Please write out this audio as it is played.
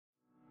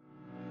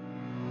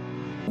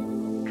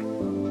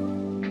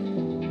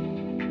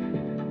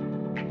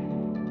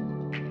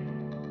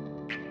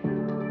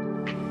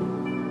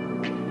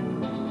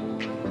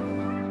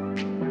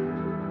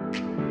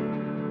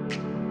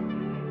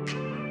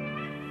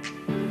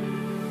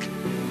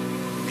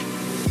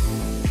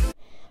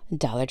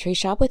Dollar Tree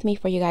shop with me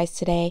for you guys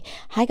today.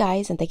 Hi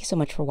guys, and thank you so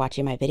much for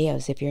watching my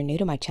videos. If you're new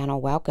to my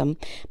channel, welcome.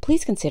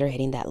 Please consider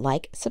hitting that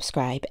like,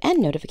 subscribe, and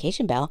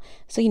notification bell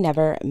so you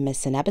never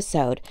miss an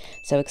episode.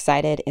 So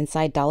excited.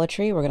 Inside Dollar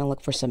Tree, we're going to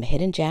look for some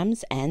hidden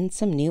gems and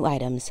some new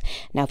items.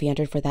 Now, if you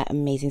entered for that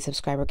amazing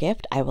subscriber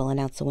gift, I will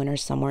announce the winner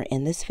somewhere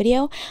in this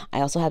video. I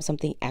also have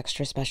something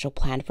extra special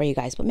planned for you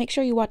guys, but make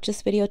sure you watch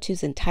this video to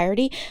its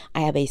entirety.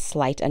 I have a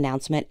slight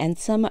announcement and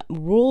some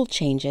rule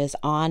changes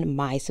on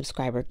my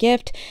subscriber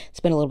gift. It's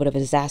been a little bit of a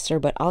disaster,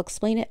 but I'll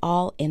explain it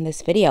all in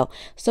this video.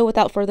 So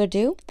without further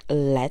ado,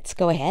 let's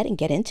go ahead and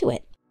get into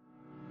it.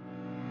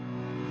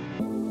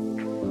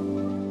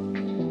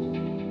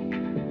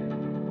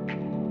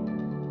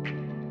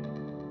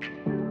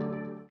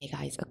 Hey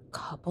guys, a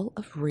couple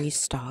of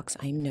restocks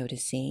I'm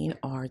noticing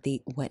are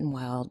the Wet n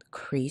Wild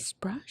crease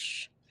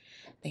brush.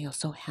 They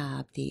also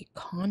have the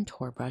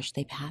contour brush.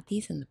 They've had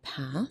these in the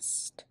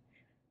past,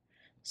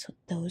 so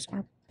those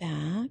are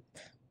back.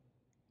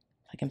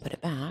 If I can put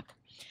it back.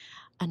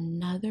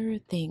 Another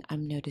thing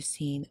I'm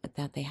noticing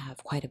that they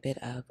have quite a bit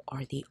of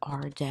are the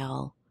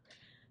Ardell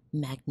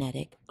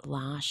magnetic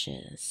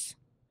lashes,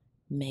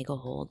 mega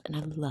hold. And I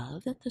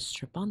love that the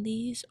strip on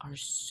these are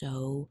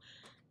so,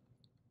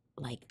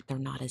 like, they're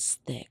not as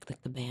thick,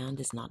 like the band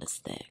is not as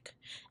thick.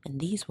 And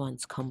these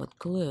ones come with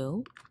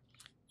glue,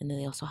 and then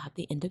they also have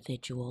the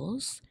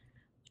individuals,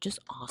 which is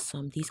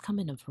awesome. These come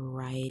in a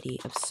variety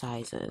of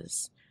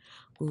sizes.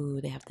 Ooh,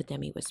 they have the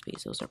demi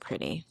wispies, those are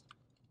pretty.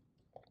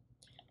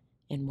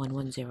 And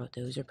 110,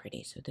 those are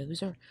pretty. So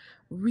those are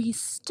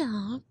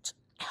restocked.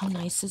 How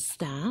nice is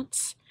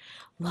that?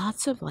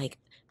 Lots of like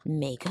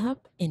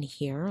makeup in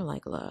here.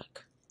 Like,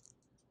 look.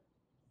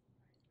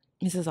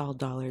 This is all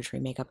Dollar Tree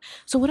makeup.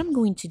 So what I'm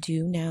going to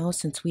do now,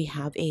 since we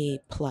have a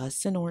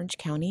plus in Orange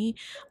County,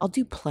 I'll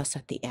do plus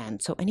at the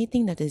end. So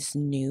anything that is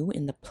new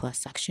in the plus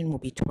section will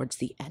be towards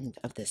the end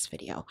of this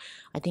video.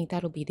 I think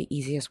that'll be the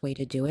easiest way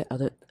to do it,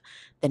 other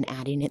than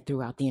adding it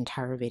throughout the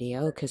entire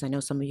video, because I know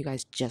some of you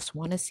guys just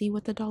want to see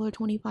what the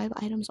 $1.25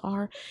 items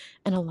are,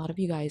 and a lot of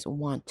you guys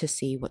want to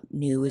see what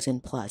new is in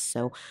plus.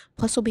 So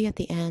plus will be at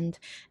the end,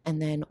 and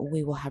then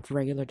we will have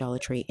regular Dollar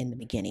Tree in the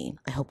beginning.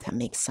 I hope that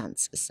makes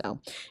sense. So,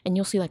 and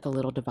you'll see like a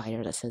little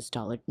divider that says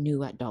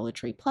new at Dollar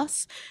Tree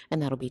Plus,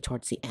 and that'll be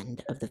towards the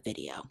end of the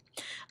video.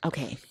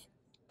 Okay,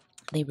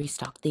 they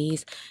restocked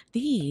these.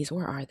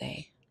 Where are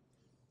they?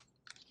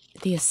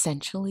 The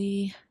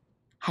Essentially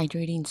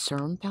Hydrating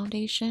Serum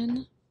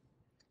Foundation.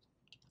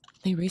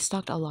 They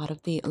restocked a lot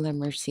of the Le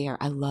Mercier.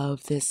 I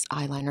love this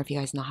eyeliner. If you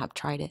guys not have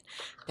tried it,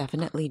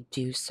 definitely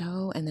do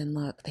so. And then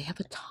look, they have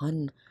a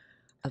ton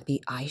of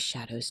the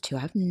eyeshadows too.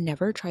 I've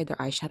never tried their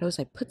eyeshadows.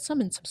 I put some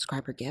in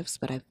subscriber gifts,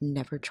 but I've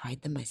never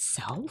tried them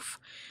myself.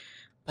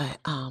 But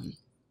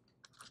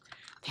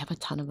they have a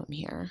ton of them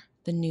here.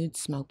 The Nude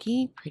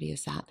Smoky, pretty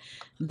as that.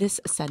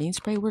 This setting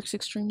spray works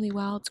extremely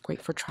well. It's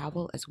great for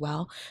travel as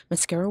well.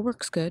 Mascara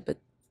works good, but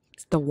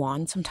the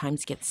wand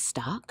sometimes gets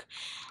stuck.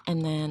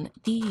 And then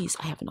these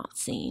I have not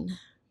seen.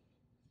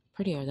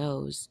 Pretty are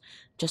those.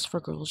 Just for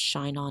Girls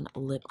Shine On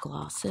lip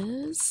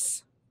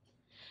glosses.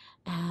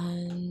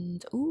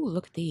 And, ooh,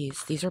 look at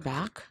these. These are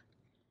back.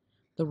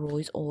 The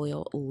Roy's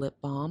Oil Lip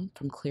Balm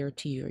from Clear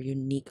to Your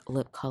Unique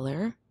Lip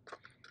Color.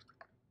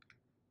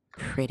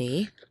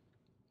 Pretty.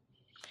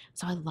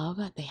 So I love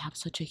that they have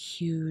such a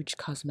huge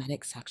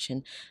cosmetic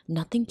section.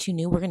 Nothing too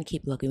new. We're going to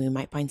keep looking. We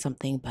might find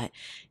something, but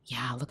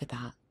yeah, look at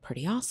that.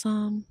 Pretty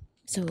awesome.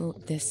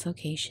 So this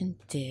location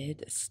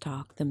did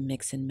stock the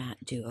Mix and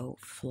Matte Duo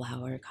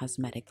Flower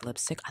Cosmetic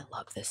Lipstick. I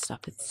love this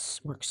stuff. It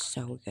works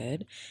so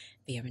good.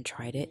 If you haven't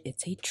tried it,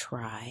 it's a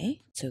try.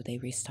 So they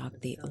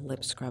restocked the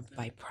Lip Scrub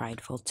by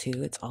Prideful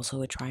too. It's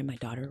also a try. My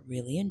daughter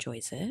really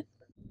enjoys it.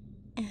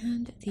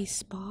 And the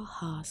Spa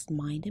Haas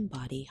Mind and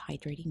Body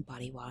Hydrating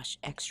Body Wash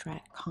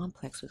Extract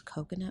Complex with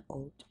Coconut,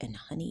 Oat, and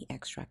Honey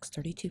Extracts,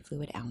 32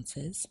 fluid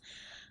ounces,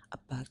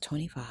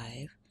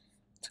 $1.25.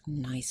 It's a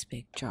nice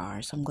big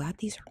jar. So I'm glad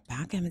these are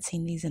back. I haven't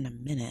seen these in a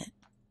minute.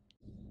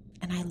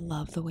 And I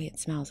love the way it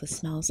smells. It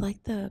smells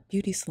like the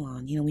beauty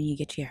salon. You know, when you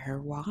get your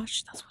hair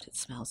washed, that's what it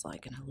smells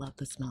like. And I love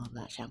the smell of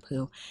that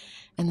shampoo.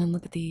 And then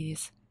look at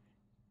these.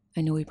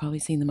 I know we've probably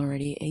seen them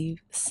already.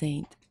 Ave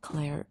St.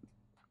 Clair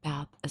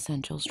Bath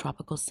Essentials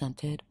Tropical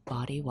Scented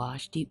Body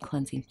Wash. Deep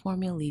Cleansing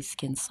Formula leaves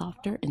skin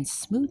softer and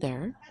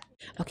smoother.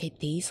 Okay,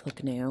 these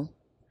look new.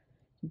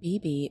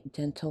 BB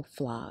Dental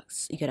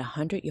Floss. You get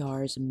 100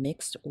 yards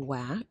mixed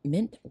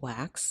mint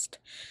waxed,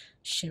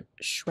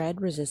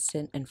 shred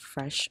resistant, and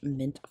fresh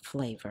mint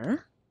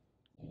flavor.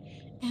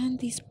 And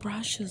these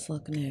brushes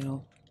look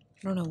new.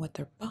 I don't know what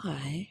they're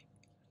by.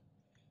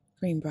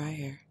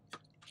 Greenbrier.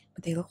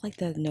 But they look like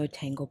the No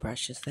Tangle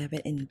brushes. They have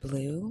it in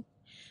blue.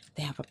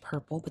 They have a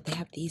purple, but they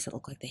have these that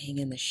look like they hang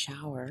in the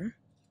shower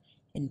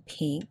in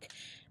pink.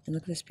 And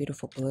look at this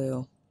beautiful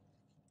blue.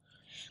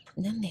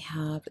 And then they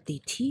have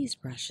the Tease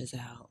brushes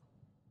out.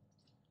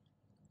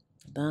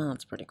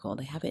 That's pretty cool.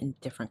 They have it in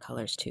different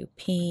colors too.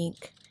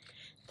 Pink.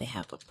 They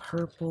have a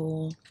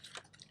purple.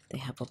 They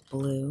have a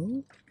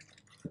blue.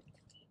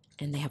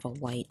 And they have a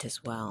white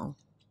as well.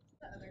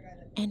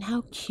 And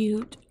how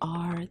cute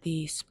are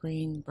these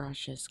spring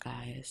brushes,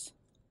 guys?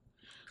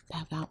 They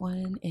have that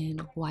one in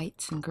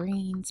whites and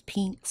greens,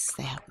 pinks.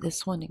 They have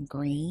this one in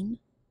green.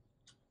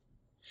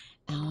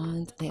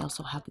 And they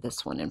also have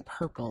this one in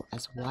purple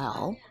as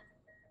well.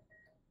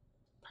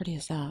 Pretty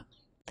as that.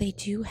 They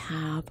do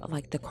have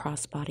like the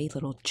crossbody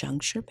little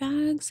juncture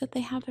bags that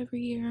they have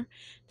every year.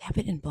 They have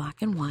it in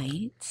black and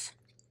white.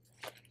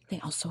 They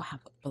also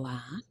have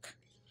black.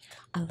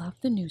 I love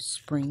the new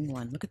spring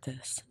one. Look at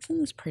this. Isn't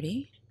this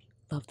pretty?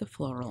 Love the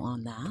floral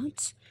on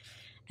that.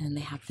 And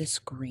they have this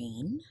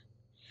green.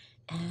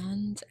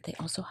 And they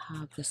also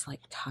have this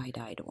like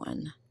tie-dyed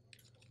one.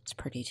 It's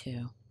pretty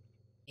too.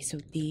 So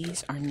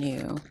these are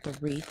new. The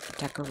wreath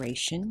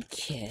decoration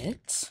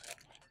kit.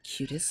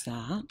 Cute as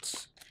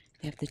that.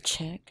 They have the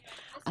chick.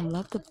 I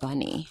love the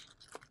bunny.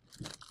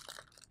 Look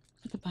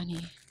at the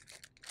bunny.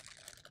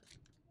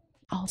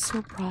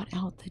 Also brought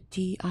out the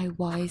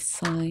DIY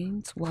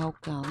signs.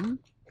 Welcome.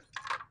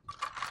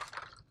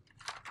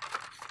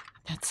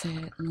 That's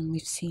it. And then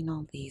we've seen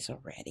all these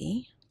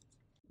already.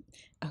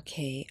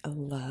 Okay, I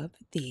love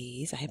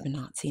these. I have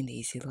not seen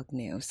these. They look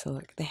new. So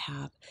look, they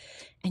have,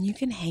 and you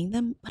can hang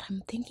them, but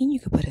I'm thinking you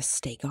could put a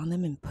stake on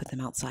them and put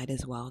them outside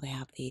as well. They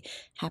have the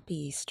Happy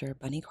Easter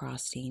Bunny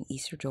Frosting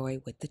Easter Joy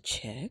with the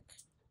chick.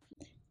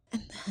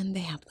 And then they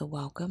have the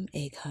Welcome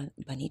Egg Hunt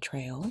Bunny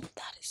Trail.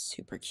 That is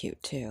super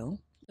cute too.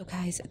 So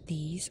guys,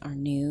 these are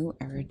new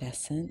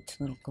iridescent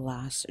little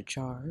glass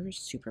jars.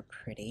 Super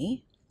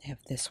pretty. They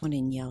have this one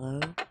in yellow.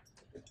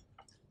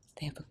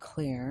 They have a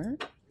clear.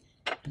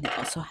 And they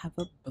also have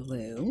a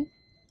blue.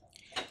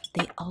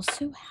 They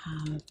also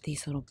have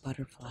these little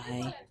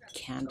butterfly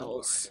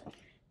candles.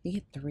 You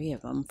get 3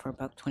 of them for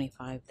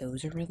 $1.25.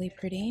 Those are really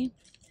pretty.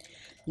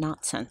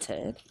 Not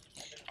scented.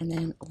 And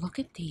then look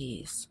at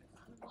these.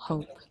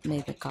 Hope, may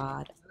the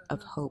God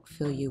of hope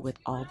fill you with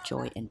all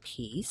joy and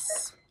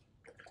peace.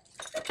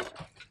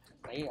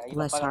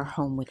 Bless our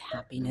home with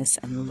happiness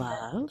and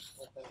love.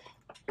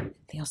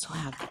 They also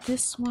have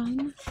this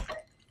one.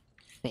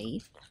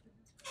 Faith.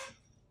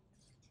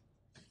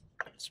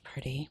 It's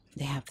pretty.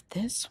 They have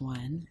this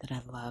one that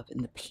I love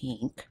in the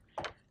pink.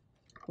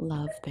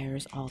 Love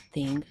bears all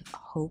things.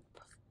 Hope.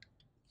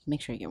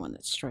 Make sure you get one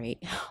that's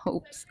straight.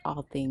 Hopes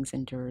all things,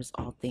 endures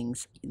all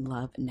things.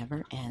 Love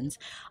never ends.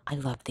 I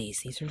love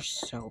these. These are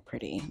so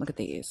pretty. Look at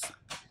these.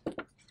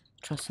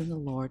 Trust in the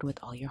Lord with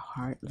all your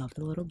heart. Love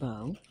the little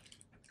bow.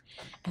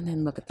 And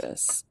then look at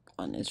this.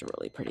 One is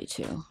really pretty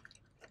too.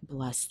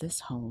 Bless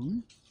this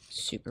home.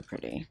 Super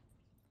pretty.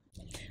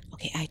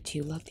 Okay, I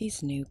do love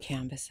these new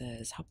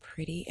canvases. How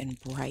pretty and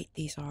bright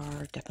these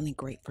are. Definitely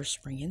great for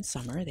spring and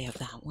summer. They have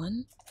that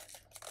one.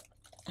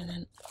 And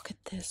then look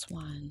at this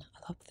one. I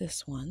love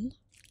this one.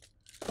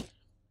 I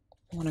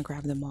want to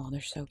grab them all.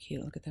 They're so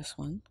cute. Look at this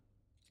one.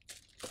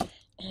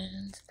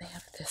 And they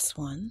have this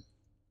one.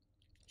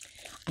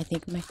 I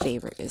think my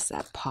favorite is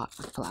that pot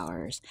of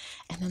flowers.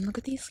 And then look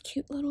at these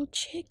cute little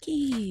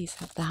chickies.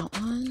 Have that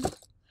one.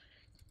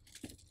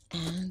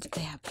 And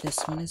they have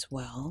this one as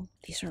well.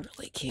 These are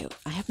really cute.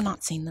 I have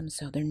not seen them,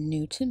 so they're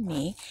new to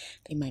me.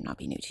 They might not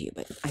be new to you,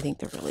 but I think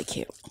they're really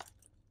cute.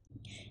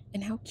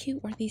 And how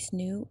cute are these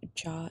new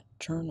jot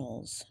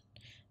journals?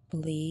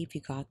 Believe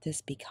you got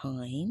this, be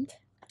kind.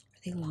 Are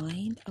they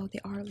lined? Oh, they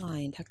are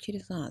lined. How cute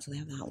is that? So they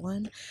have that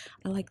one.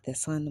 I like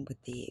this one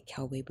with the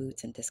cowboy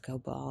boots and disco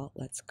ball.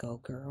 Let's go,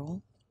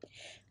 girl.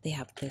 They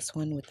have this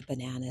one with the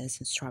bananas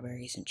and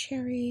strawberries and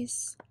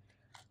cherries.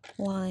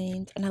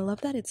 Lined, and I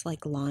love that it's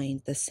like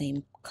lined the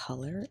same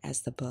color as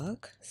the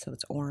book, so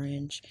it's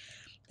orange.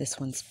 This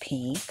one's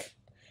pink.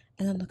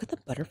 And then look at the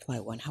butterfly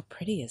one. How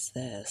pretty is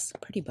this?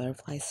 Pretty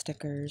butterfly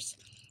stickers.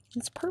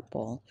 It's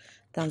purple.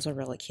 Those are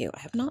really cute.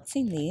 I have not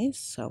seen these,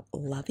 so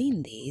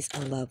loving these. I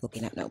love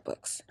looking at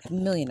notebooks. I have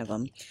a million of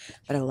them,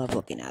 but I love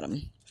looking at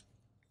them.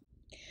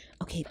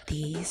 Okay,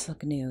 these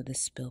look new. The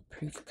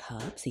spill-proof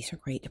cups. These are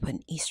great to put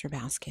in Easter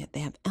basket.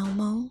 They have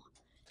Elmo,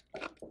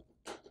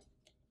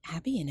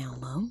 Abby and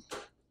Elmo,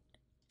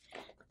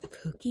 the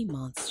Cookie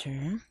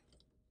Monster,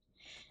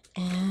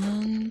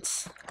 and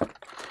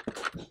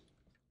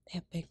they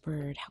have Big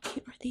Bird. How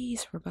cute are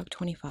these for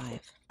 $1.25?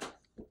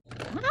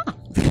 Ah!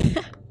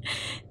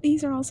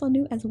 These are also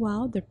new as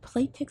well. They're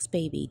Playtex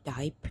Baby,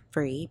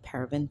 dye-free,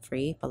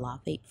 paraben-free,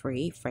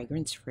 phthalate-free,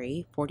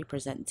 fragrance-free,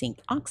 40% zinc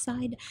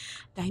oxide,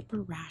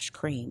 diaper rash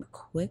cream,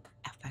 quick,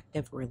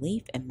 effective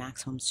relief, and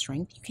maximum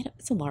strength. You get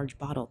it's a large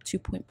bottle,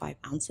 2.5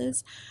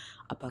 ounces,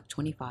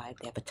 $1.25.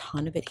 They have a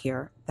ton of it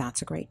here.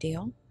 That's a great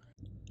deal.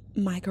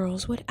 My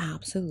girls would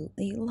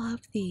absolutely love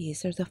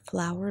these. There's the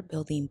flower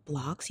building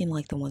blocks, you know,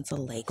 like the ones the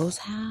Legos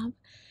have.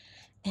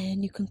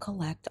 And you can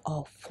collect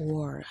all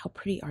 4. How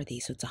pretty are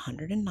these? So it's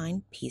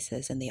 109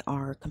 pieces, and they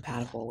are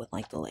compatible with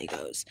like the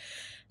Legos.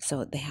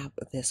 So they have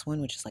this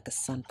one, which is like a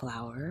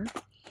sunflower.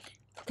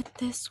 Look at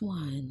this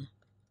one.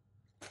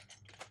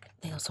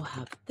 They also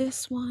have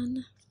this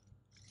one.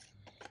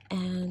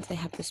 And they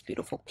have this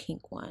beautiful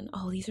pink one.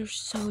 Oh, these are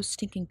so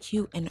stinking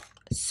cute and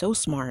so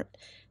smart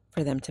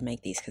for them to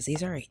make these, because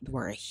these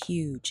were a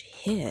huge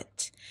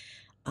hit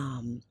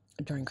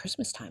during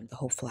Christmas time. The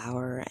whole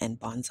flower and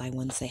bonsai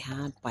ones they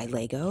had by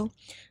Lego.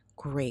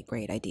 Great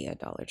idea,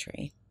 Dollar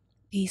Tree.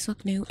 These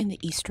look new in the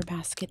Easter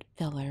basket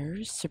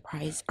fillers.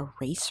 Surprise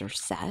eraser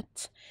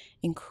set.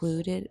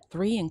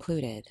 Three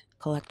included.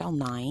 Collect all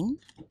 9.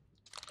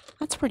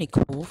 That's pretty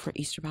cool for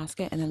Easter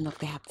basket. And then look,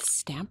 they have the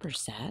stamper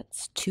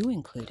sets. 2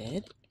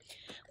 included.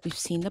 We've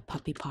seen the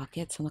puppy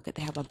pockets. And look at,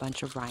 they have a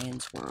bunch of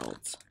Ryan's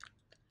Worlds.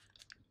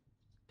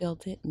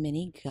 Build It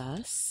Mini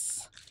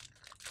Gus.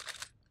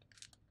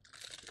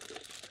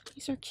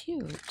 These are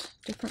cute.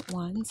 Different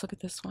ones. Look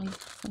at this one.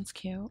 This one's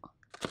cute.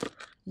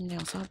 And they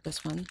also have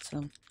this one.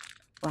 So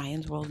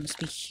Ryan's World must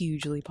be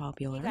hugely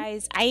popular. Hey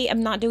guys, I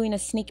am not doing a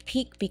sneak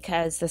peek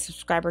because the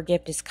subscriber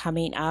gift is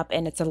coming up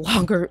and it's a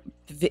longer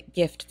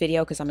gift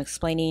video because I'm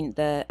explaining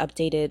the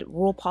updated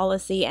rule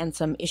policy and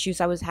some issues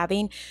I was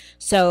having.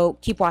 So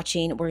keep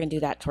watching. We're going to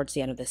do that towards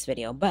the end of this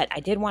video. But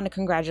I did want to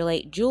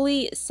congratulate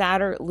Julie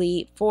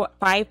Satterley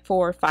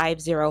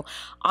 5450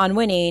 on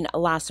winning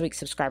last week's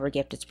subscriber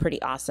gift. It's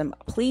pretty awesome.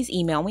 Please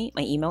email me.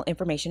 My email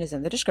information is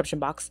in the description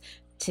box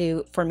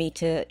for me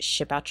to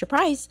ship out your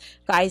prize.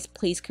 Guys,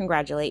 please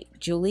congratulate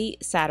Julie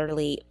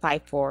Satterley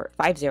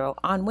 5450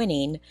 on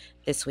winning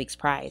this week's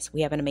prize.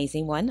 We have an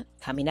amazing one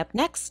coming up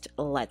next.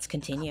 Let's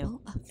continue.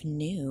 A couple of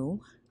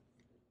new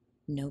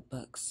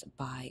notebooks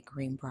by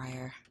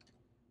Greenbrier.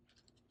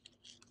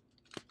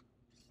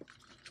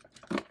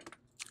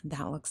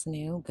 That looks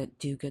new.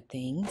 Do good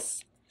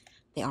things.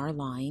 They are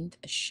lined.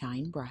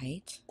 Shine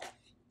bright.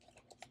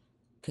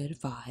 Good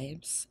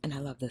vibes. And I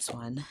love this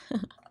one.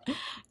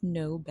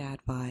 No bad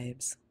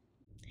vibes.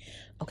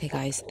 Okay,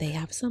 guys, they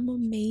have some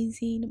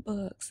amazing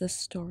books. The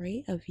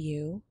Story of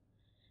You,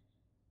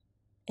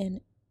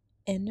 an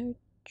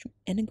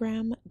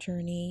Enneagram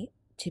Journey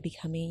to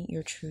Becoming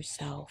Your True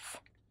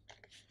Self.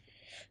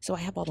 So I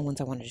have all the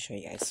ones I wanted to show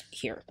you guys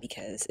here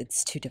because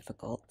it's too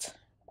difficult.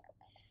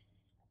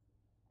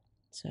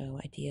 So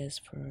ideas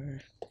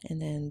for,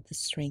 and then The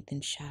Strength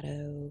and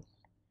Shadow.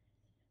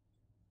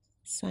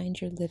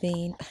 Signs You're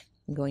Living.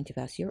 I'm going too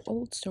fast. Your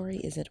old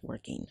story isn't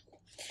working.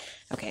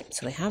 Okay,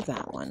 so they have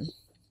that one.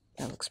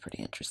 That looks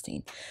pretty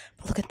interesting.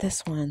 But look at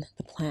this one.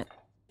 The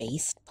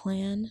Plant-Based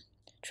Plan.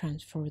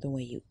 Transform the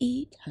Way You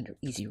Eat. 100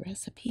 Easy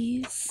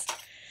Recipes.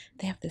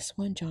 They have this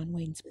one. John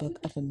Wayne's Book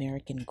of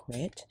American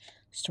Grit.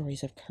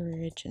 Stories of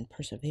courage and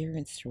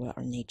perseverance throughout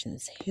our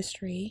nation's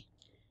history.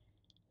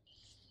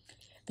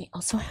 They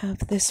also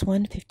have this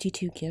one.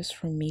 52 Gifts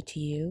from Me to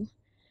You.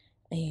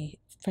 A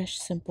fresh,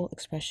 simple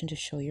expression to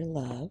show your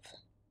love.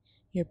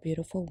 Your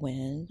beautiful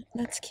win.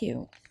 That's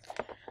cute.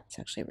 It's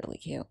actually really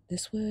cute.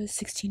 This was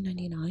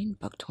 $16.99,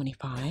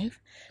 $1.25.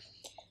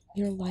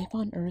 Your Life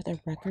on Earth,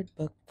 a record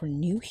book for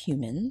new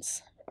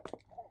humans.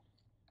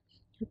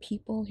 Your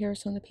people. Here are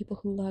some of the people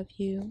who love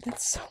you.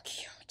 That's so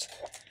cute.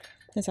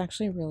 That's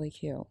actually really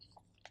cute.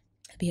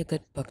 It'd be a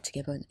good book to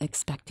give an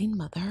expecting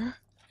mother.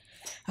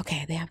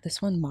 Okay, they have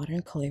this one,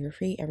 Modern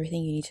Calligraphy,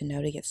 everything you need to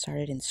know to get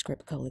started in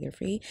script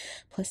calligraphy,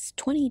 plus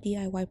 20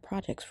 DIY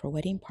projects for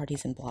wedding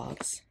parties and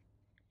blogs.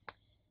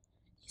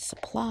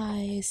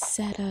 Supplies,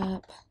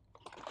 setup,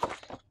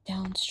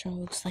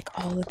 downstrokes, like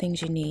all the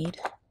things you need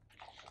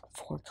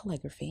for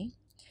calligraphy.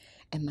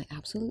 And my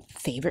absolute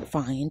favorite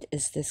find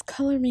is this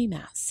Color Me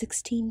Mat,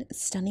 16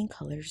 stunning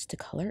colors to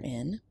color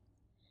in.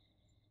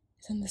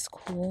 Isn't this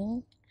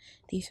cool?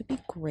 These would be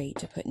great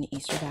to put in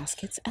Easter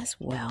baskets as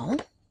well.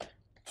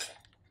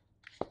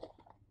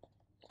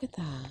 Look at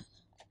that.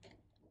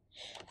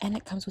 And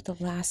it comes with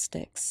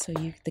elastics, so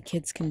the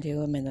kids can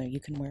do them and you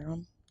can wear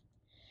them.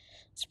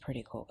 It's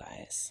pretty cool,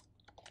 guys.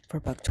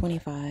 For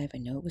 $1.25, I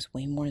know it was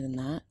way more than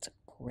that. It's a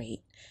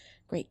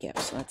great gift.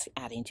 So that's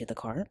adding to the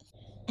cart.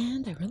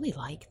 And I really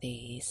like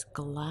these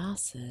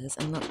glasses.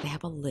 And look, they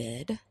have a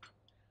lid. You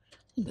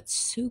can put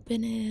soup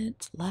in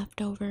it,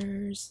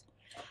 leftovers,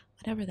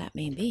 whatever that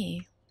may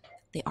be.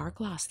 They are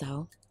glass,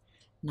 though.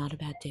 Not a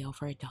bad deal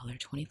for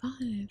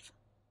 $1.25.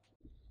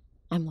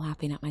 I'm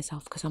laughing at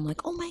myself because I'm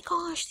like, oh my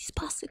gosh, these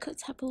plastic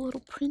cups have a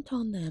little print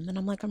on them. And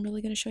I'm like, I'm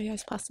really going to show you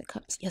guys plastic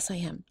cups. Yes, I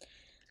am.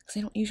 Because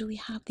I don't usually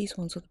have these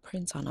ones with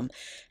prints on them.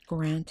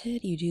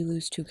 Granted, you do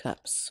lose 2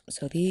 cups.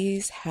 So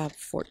these have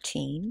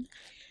 14.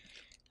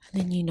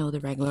 And then you know the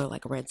regular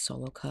like red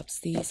Solo cups.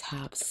 These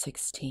have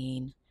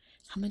 16.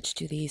 How much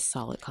do these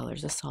solid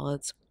colors? The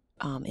solids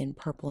in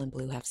purple and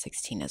blue have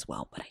 16 as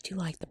well. But I do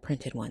like the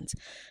printed ones.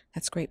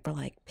 That's great for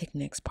like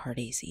picnics,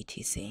 parties,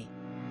 etc.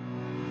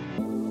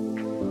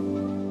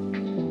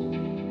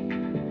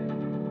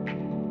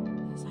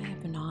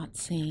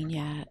 Seen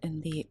yet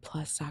in the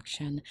plus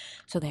section.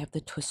 So they have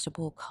the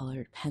twistable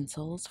colored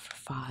pencils for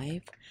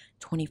 $5,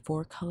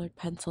 24 colored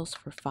pencils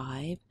for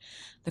 $5,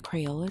 the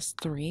Crayolas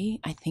 $3.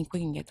 I think we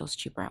can get those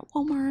cheaper at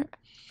Walmart.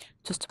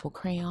 Twistable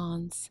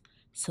crayons,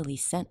 silly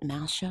scent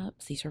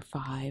mashups, these are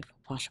 $5,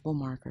 washable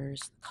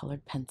markers,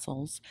 colored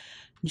pencils,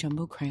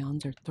 jumbo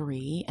crayons are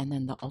 $3, and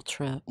then the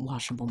ultra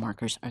washable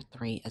markers are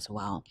 $3 as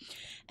well.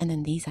 And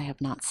then these I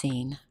have not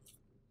seen.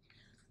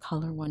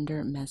 Color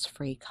Wonder Mess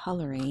Free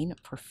Coloring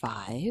for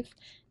 $5.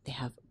 They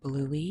have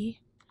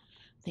Bluey,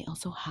 They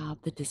also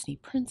have the Disney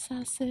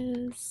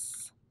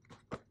princesses.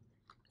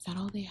 Is that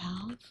all they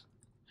have?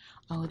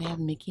 Oh, they have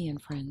Mickey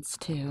and Friends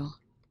too.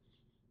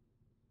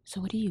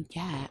 So what do you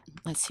get?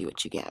 Let's see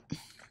what you get.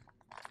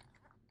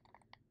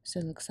 So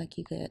it looks like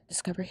you get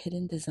discover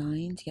hidden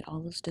designs. You get all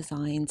those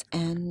designs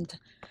and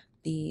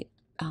the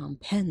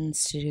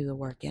pens to do the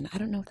work in. I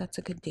don't know if that's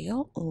a good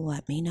deal.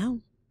 Let me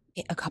know.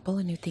 A couple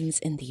of new things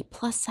in the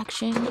plus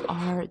section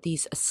are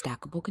these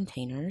stackable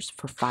containers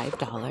for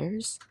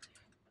 $5.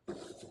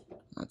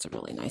 That's a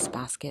really nice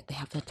basket. They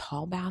have the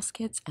tall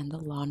baskets and the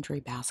laundry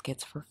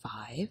baskets for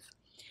 $5.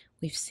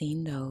 We've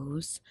seen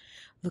those.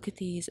 Look at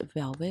these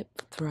velvet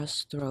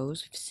thrust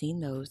throws. We've seen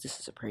those. This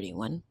is a pretty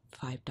one,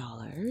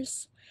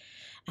 $5.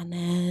 And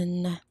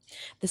then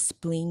the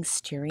Spling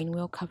steering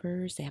wheel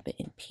covers. They have it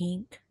in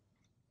pink,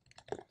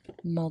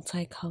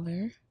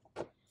 multicolor,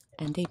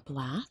 and a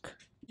black.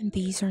 And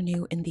these are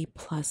new in the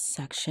plus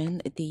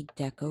section, the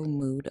Deco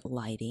Mood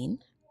lighting.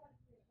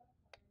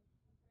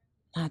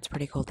 That's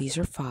pretty cool. These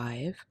are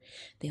 $5.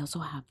 They also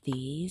have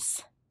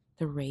these,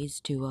 the Raise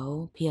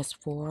Duo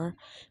PS4,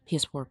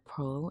 PS4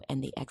 Pro,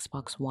 and the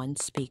Xbox One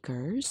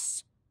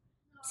speakers.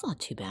 It's not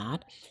too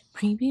bad.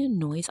 Premium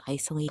noise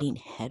isolating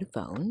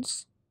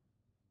headphones.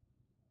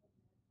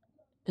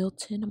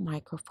 Built-in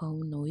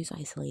microphone, noise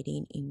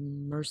isolating,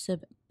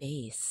 immersive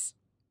bass.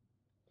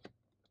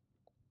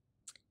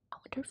 I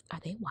wonder if, are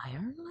they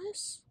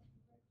wireless?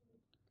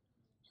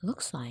 It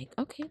looks like.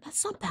 Okay,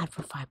 that's not bad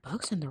for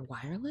 $5 and they're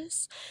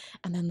wireless.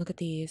 And then look at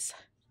these.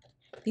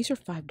 These are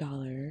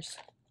 $5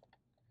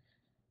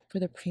 for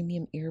the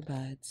premium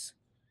earbuds.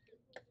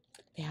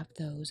 They have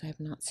those. I have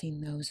not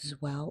seen those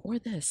as well. Or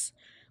this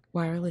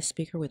wireless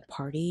speaker with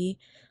party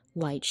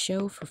light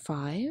show for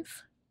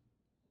 $5.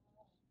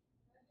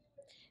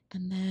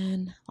 And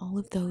then all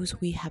of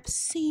those we have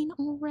seen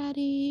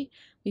already.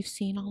 We've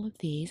seen all of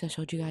these. I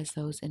showed you guys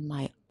those in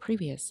my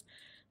previous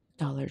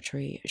Dollar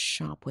Tree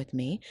shop with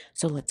me.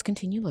 So let's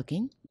continue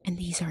looking. And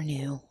these are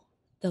new.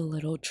 The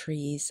Little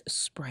Trees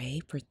spray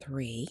for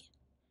 $3.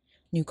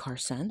 New car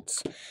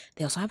scents.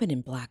 They also have it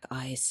in black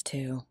ice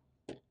too.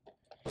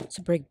 It's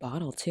a big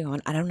bottle too.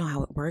 I don't know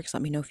how it works.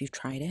 Let me know if you've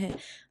tried it.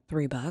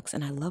 $3,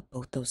 and I love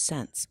both those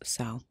scents.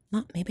 So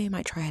maybe I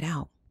might try it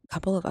out.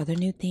 Couple of other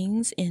new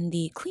things in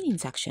the cleaning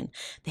section.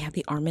 They have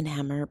the Arm &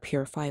 Hammer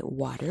Purify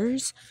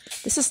Waters.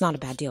 This is not a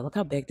bad deal. Look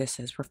how big this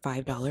is for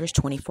 $5,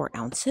 24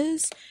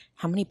 ounces.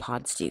 How many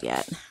pods do you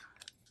get?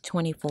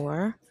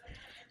 24.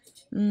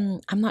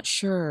 I'm not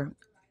sure.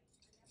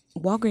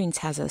 Walgreens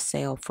has a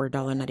sale for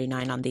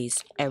 $1.99 on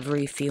these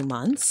every few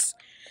months.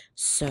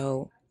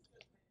 So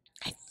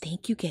I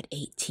think you get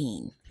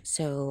 18.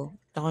 So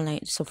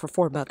so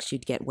for $4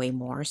 you'd get way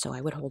more. So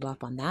I would hold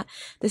off on that.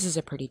 This is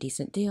a pretty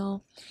decent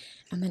deal.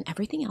 And then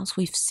everything else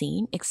we've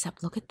seen,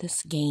 except look at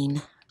this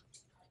Gain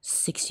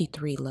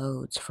 63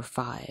 loads for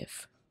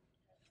 $5.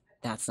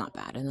 That's not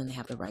bad. And then they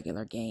have the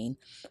regular Gain.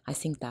 I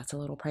think that's a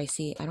little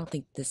pricey. I don't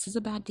think this is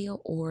a bad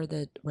deal, or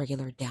the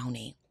regular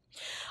Downy.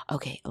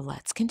 Okay,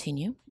 let's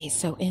continue. Okay,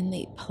 so in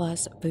the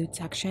plus food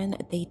section,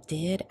 they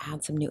did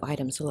add some new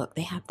items. So look,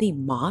 they have the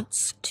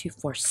Mott's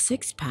 2-for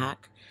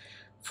 6-pack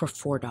for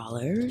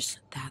 $4.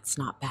 That's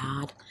not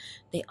bad.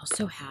 They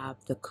also have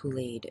the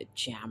Kool-Aid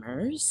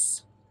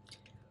Jammers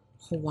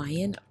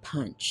Hawaiian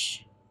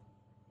Punch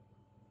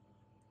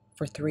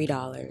for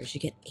 $3. You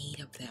get 8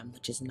 of them,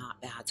 which is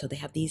not bad. So they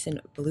have these in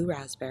blue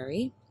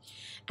raspberry.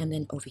 And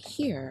then over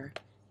here,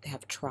 they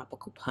have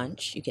Tropical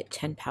Punch. You get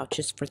 10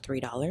 pouches for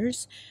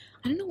 $3.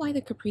 I don't know why the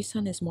Capri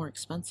Sun is more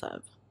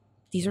expensive.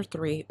 These are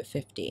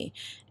 $3.50.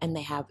 And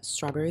they have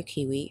Strawberry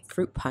Kiwi,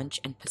 Fruit Punch,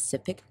 and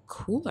Pacific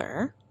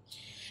Cooler.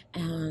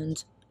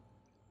 And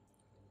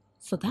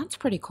so that's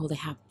pretty cool. They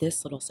have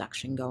this little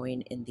section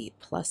going in the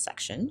plus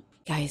section.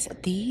 Guys,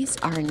 these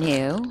are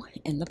new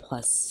in the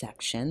plus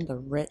section. The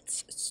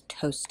Ritz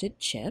Toasted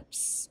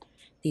Chips.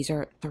 These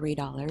are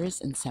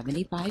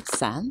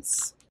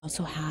 $3.75.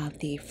 Also have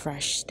the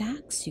fresh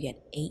stacks. You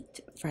get 8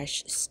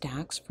 fresh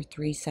stacks for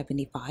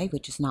 $3.75,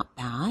 which is not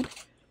bad.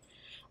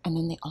 And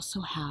then they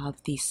also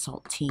have the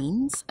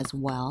saltines as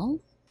well.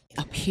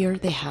 Up here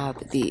they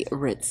have the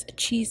Ritz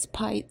cheese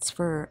bits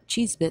for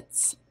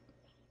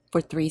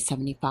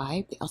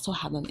 $3.75. They also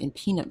have them in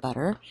peanut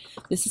butter.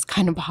 This is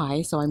kind of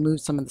high, so I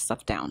moved some of the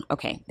stuff down.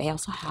 Okay, they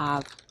also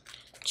have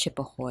Chip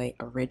Ahoy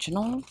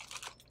Original,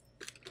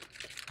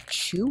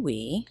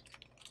 Chewy,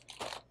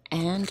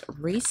 and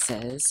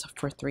Reese's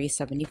for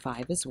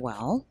 $3.75 as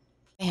well.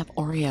 They have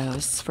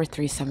Oreos for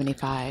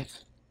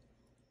 $3.75.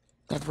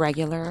 They have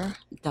regular,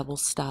 double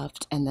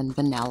stuffed, and then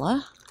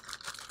vanilla.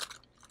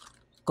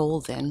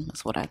 Golden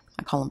is what I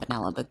call them,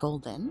 vanilla, but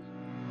golden.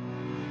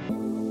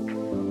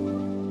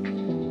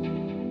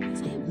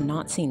 I have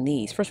not seen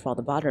these. First of all,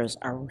 the bottles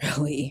are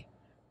really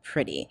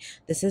pretty.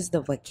 This is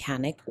the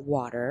Volcanic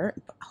Water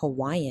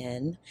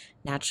Hawaiian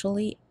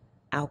Naturally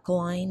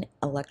Alkaline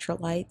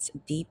Electrolytes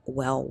Deep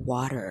Well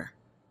Water.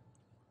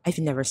 I've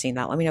never seen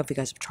that. Let me know if you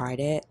guys have tried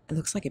it. It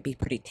looks like it'd be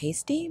pretty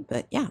tasty,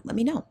 but yeah, let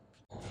me know.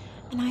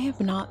 And I have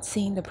not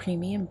seen the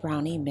premium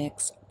brownie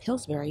mix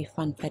Pillsbury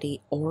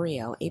Funfetti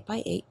Oreo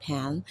 8x8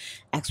 pan.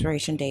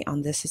 Expiration date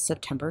on this is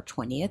September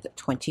 20th,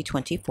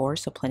 2024,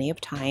 so plenty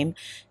of time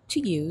to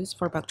use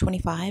for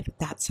 $1.25.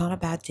 That's not a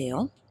bad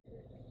deal.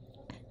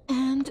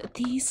 And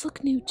these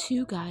look new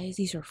too, guys.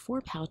 These are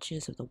 4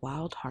 pouches of the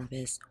Wild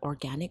Harvest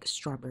Organic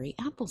Strawberry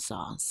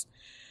Applesauce.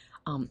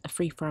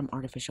 Free from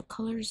artificial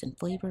colors and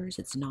flavors.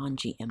 It's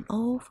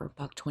non-GMO for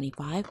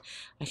 $1.25.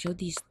 I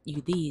showed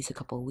you these a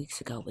couple of weeks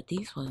ago, but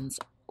these ones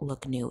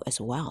look new as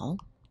well.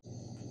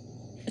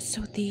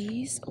 So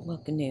these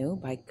look new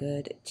by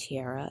Good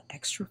Tierra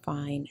Extra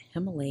Fine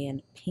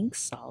Himalayan Pink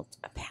Salt,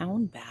 a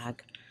pound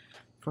bag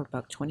for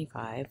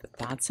 $1.25.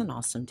 That's an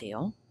awesome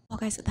deal. Well,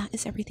 guys, that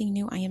is everything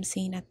new I am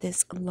seeing at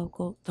this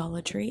local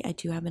Dollar Tree. I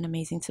do have an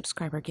amazing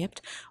subscriber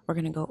gift. We're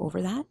going to go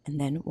over that, and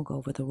then we'll go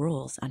over the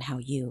rules on how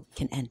you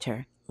can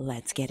enter.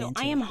 Let's get into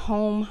it. I am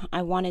home.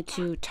 I wanted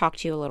to talk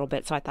to you a little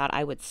bit, so I thought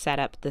I would set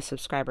up the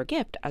subscriber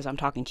gift as I'm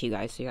talking to you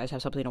guys, so you guys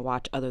have something to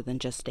watch other than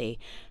just a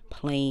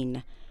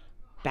plain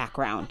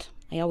background.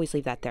 I always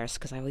leave that there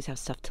because I always have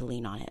stuff to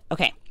lean on it.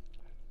 Okay,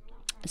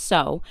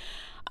 so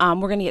we're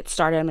going to get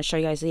started. I'm going to show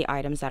you guys the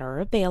items that are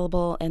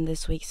available in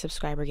this week's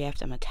subscriber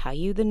gift. I'm going to tell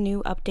you the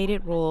new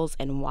updated rules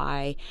and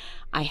why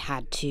I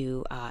had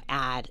to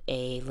add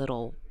a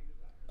little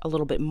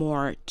bit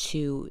more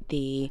to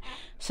the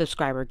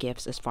subscriber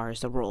gifts as far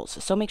as the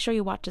rules. So make sure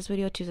you watch this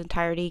video to its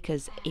entirety,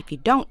 because if you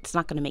don't, it's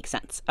not going to make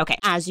sense. Okay,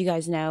 as you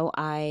guys know,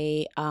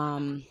 I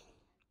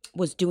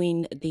was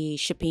doing the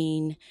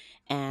shipping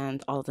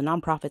and all of the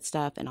nonprofit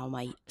stuff and all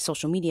my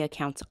social media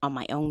accounts on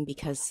my own,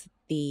 because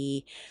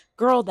the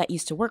girl that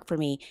used to work for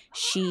me,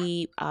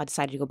 she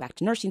decided to go back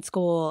to nursing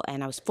school,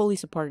 and I was fully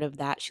supportive of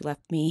that. She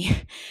left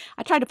me.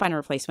 I tried to find a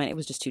replacement. It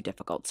was just too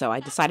difficult. So I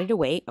decided to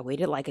wait. I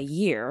waited like a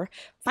year,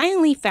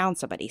 finally found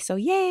somebody. So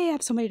yay, I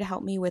have somebody to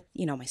help me with,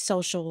 you know, my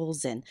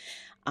socials and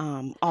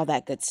all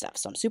that good stuff.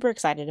 So I'm super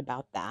excited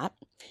about that.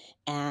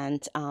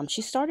 And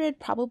she started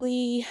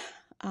probably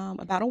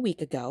about a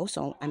week ago,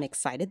 so I'm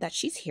excited that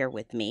she's here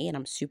with me, and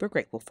I'm super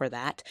grateful for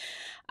that.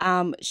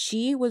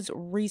 She was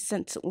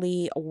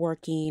recently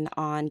working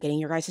on getting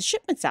your guys'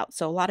 shipments out,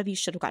 so a lot of you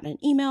should have gotten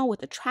an email with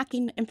the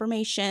tracking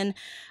information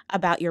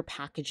about your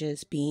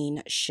packages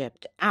being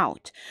shipped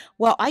out.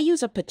 Well, I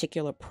use a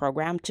particular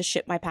program to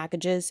ship my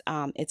packages.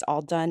 It's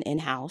all done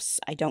in-house.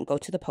 I don't go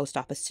to the post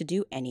office to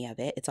do any of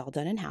it. It's all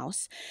done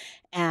in-house,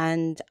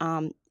 and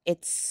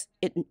it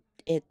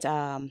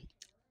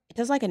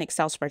does like an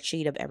Excel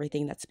spreadsheet of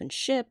everything that's been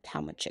shipped, how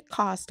much it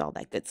cost, all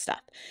that good stuff.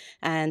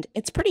 And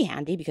it's pretty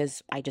handy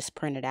because I just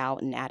print it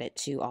out and add it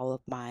to all of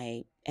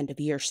my end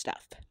of year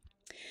stuff.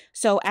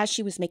 So as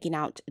she was making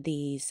out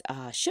these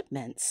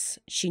shipments,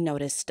 she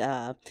noticed,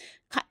 I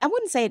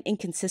wouldn't say an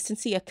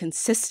inconsistency, a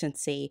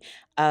consistency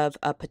of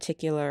a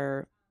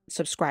particular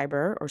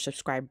subscriber or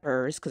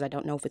subscribers, because I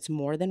don't know if it's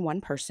more than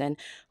one person,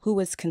 who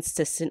was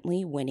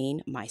consistently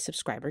winning my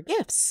subscriber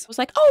gifts. I was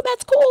like, oh,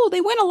 that's cool. They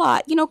win a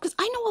lot, you know, because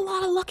I know a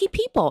lot of lucky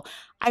people.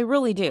 I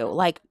really do.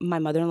 Like, my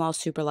mother-in-law is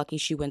super lucky.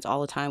 She wins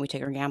all the time. We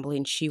take her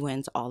gambling. She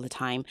wins all the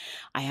time.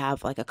 I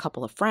have like a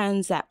couple of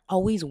friends that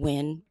always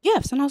win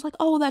gifts. And I was like,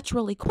 oh, that's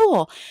really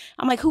cool.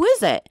 I'm like, who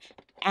is it?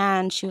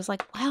 And she was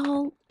like,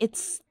 well,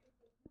 it's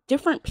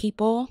different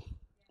people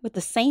with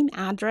the same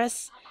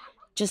address,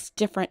 just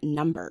different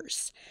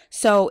numbers.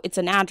 So it's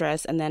an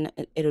address, and then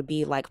it would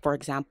be like, for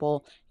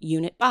example,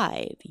 unit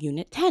 5,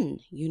 unit 10,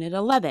 unit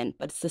 11,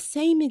 but it's the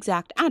same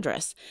exact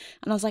address.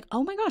 And I was like,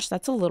 oh my gosh,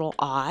 that's a little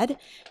odd.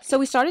 So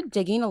we started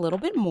digging a little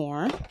bit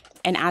more.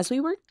 And as we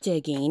were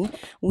digging,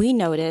 we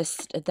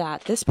noticed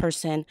that this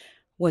person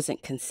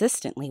wasn't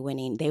consistently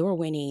winning. They were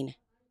winning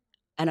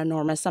an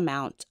enormous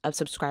amount of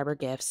subscriber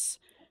gifts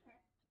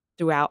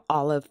throughout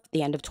all of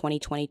the end of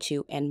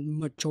 2022 and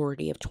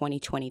majority of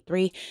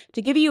 2023.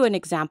 To give you an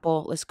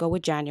example, let's go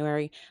with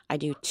January. I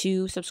do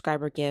 2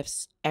 subscriber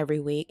gifts every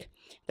week.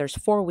 There's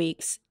 4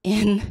 weeks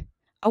in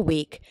a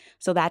week,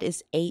 so that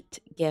is 8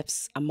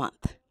 gifts a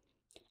month.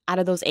 Out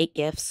of those 8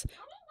 gifts,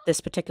 this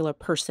particular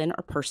person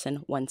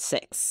won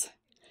 6.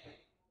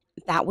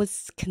 That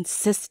was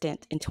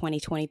consistent in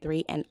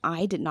 2023, and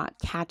I did not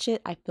catch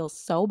it. I feel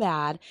so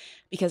bad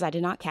because I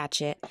did not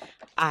catch it.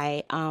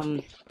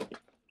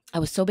 I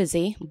was so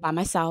busy by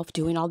myself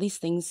doing all these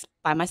things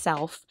by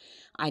myself,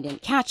 I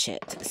didn't catch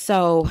it.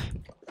 So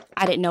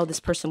I didn't know this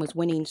person was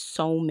winning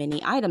so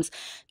many items.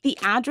 The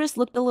address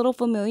looked a little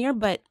familiar,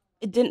 but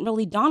it didn't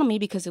really dawn on me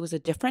because it was a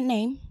different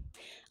name,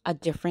 a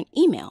different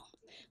email.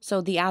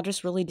 So the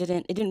address really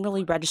didn't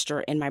really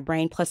register in my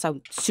brain. Plus,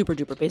 I'm super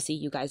duper busy.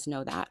 You guys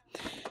know that.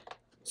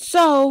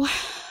 So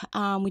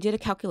we did a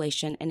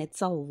calculation, and it's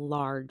a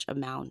large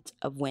amount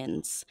of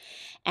wins.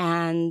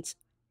 And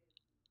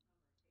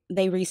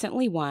they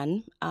recently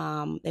won.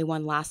 They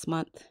won last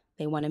month.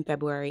 They won in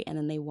February, and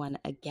then they won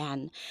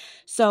again.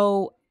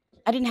 So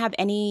I didn't have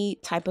any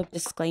type of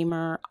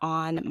disclaimer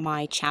on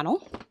my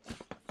channel,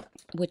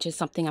 which is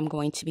something I'm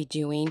going to be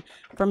doing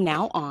from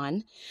now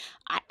on.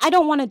 I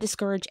don't want to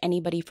discourage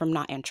anybody from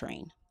not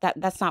entering.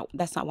 That's not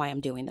why I'm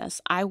doing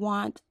this. I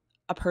want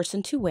a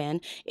person to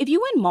win. If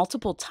you win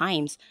multiple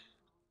times,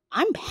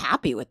 I'm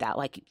happy with that.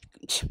 Like,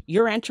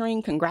 you're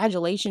entering,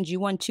 congratulations. You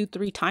won 2,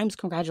 3 times,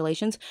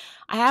 congratulations.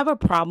 I have a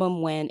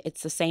problem when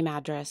it's the same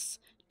address,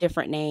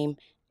 different name,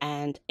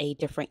 and a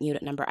different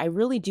unit number. I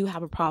really do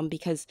have a problem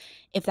because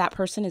if that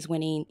person is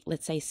winning,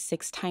 let's say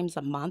 6 times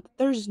a month,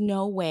 there's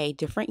no way,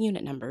 different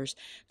unit numbers,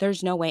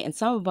 there's no way, and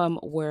some of them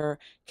were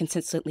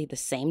consistently the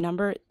same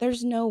number.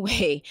 There's no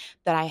way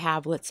that I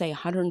have, let's say,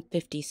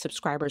 150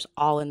 subscribers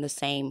all in the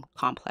same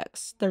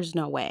complex. There's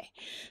no way.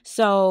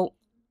 So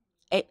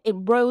it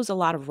rose a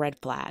lot of red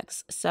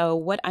flags. So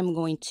what I'm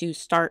going to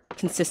start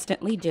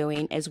consistently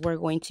doing is we're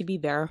going to be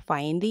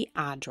verifying the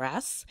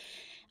address.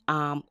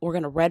 We're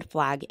going to red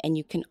flag, and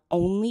you can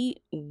only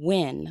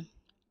win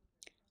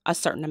a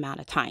certain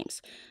amount of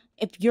times.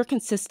 If you're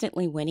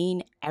consistently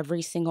winning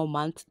every single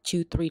month,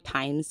 2, 3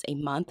 times a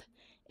month,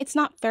 it's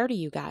not fair to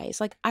you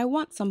guys. Like, I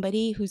want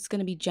somebody who's going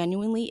to be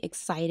genuinely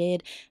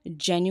excited,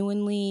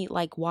 genuinely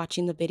like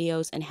watching the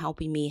videos and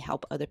helping me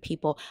help other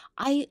people.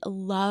 I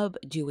love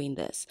doing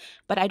this,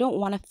 but I don't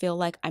want to feel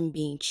like I'm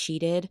being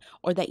cheated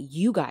or that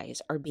you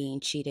guys are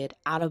being cheated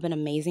out of an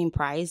amazing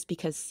prize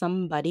because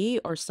somebody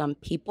or some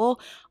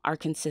people are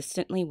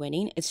consistently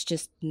winning. It's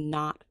just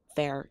not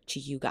fair to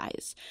you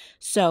guys.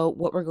 So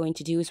what we're going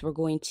to do is we're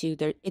going to,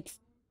 it's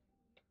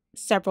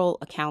several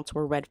accounts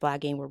we're red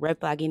flagging. We're red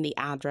flagging the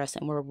address,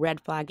 and we're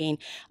red flagging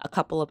a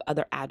couple of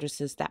other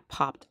addresses that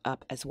popped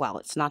up as well.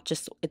 It's not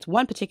just, it's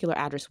one particular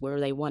address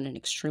where they won an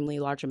extremely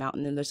large amount,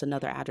 and then there's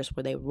another address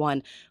where they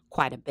won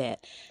quite a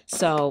bit.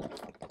 So,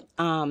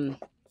 and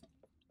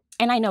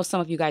I know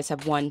some of you guys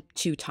have won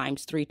 2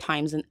 times, 3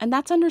 times, and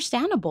that's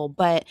understandable,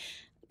 but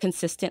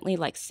consistently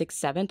like 6,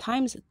 7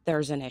 times,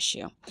 there's an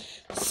issue.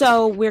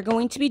 So we're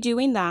going to be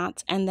doing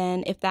that. And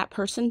then if that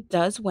person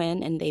does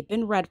win and they've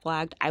been red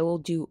flagged, I will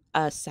do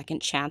a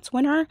second chance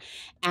winner,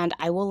 and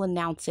I will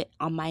announce it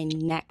on my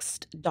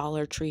next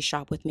Dollar Tree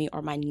shop with me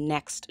or my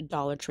next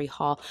Dollar Tree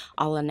haul.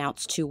 I'll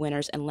announce 2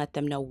 winners and let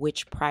them know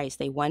which prize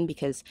they won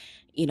because,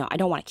 you know, I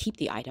don't want to keep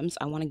the items.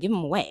 I want to give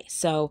them away.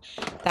 So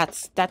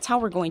that's how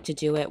we're going to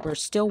do it. We're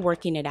still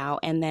working it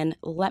out. And then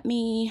let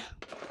me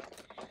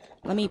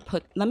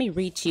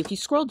read to you. If you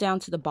scroll down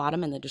to the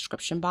bottom in the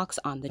description box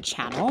on the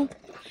channel,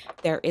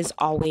 there is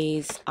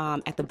always,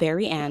 at the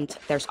very end,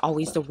 there's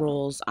always the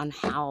rules on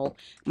how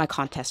my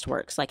contest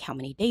works, like how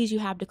many days you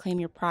have to claim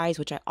your prize,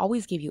 which I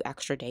always give you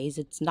extra days.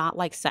 It's not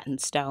like set in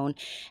stone.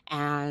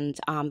 And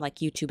like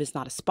YouTube is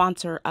not a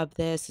sponsor of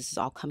this. This is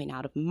all coming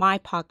out of my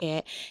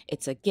pocket.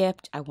 It's a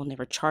gift. I will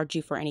never charge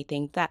you for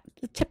anything. The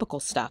typical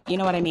stuff. You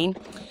know what I mean?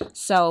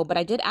 So, but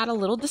I did add a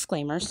little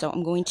disclaimer. So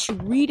I'm going to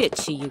read it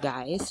to you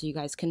guys so you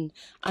guys can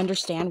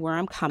understand where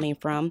I'm coming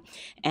from.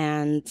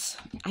 And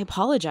I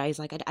apologize,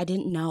 like I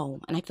didn't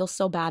know, and I feel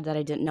so bad that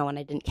I didn't know and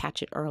I didn't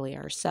catch it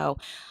earlier. So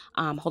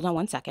hold on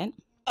one second.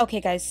 Okay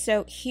guys,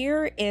 so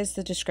here is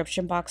the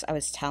description box I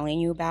was telling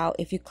you about.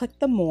 If you click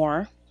the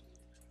more,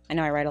 I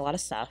know I write a lot of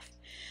stuff.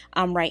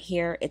 Right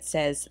here, it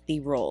says the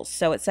rules.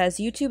 So it says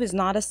YouTube is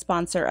not a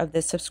sponsor of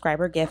this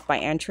subscriber gift. By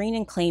entering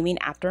and claiming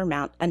after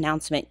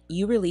announcement,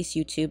 you release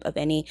YouTube of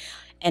any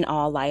and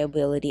all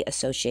liability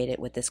associated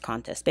with this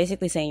contest.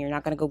 Basically saying you're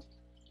not going to go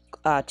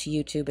to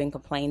YouTube and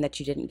complain that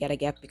you didn't get a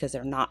gift because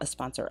they're not a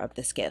sponsor of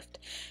this gift.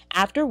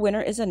 After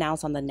winner is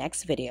announced on the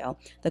next video,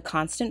 the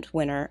contest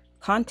winner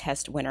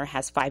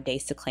has 5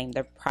 days to claim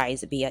their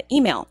prize via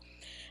email.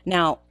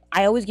 Now,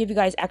 I always give you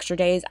guys extra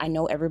days. I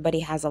know everybody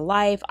has a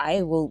life.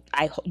 I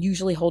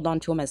usually hold on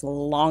to them as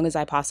long as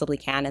I possibly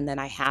can, and then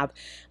I have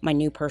my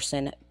new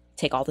person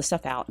take all the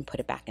stuff out and put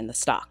it back in the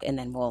stock, and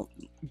then we'll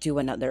do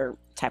another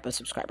type of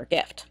subscriber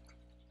gift.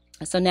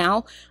 So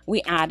now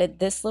we added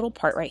this little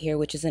part right here,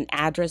 which is an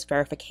address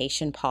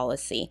verification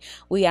policy.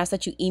 We ask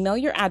that you email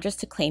your address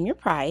to claim your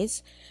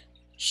prize.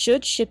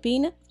 Should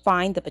shipping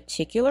find the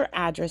particular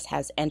address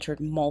has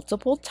entered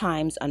multiple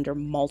times under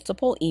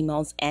multiple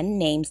emails and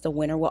names, the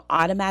winner will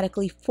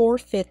automatically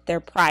forfeit their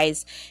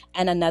prize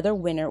and another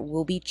winner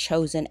will be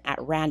chosen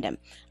at random.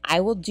 I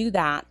will do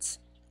that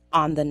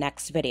on the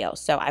next video.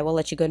 So I will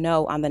let you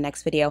know on the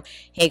next video,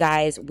 hey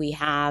guys, we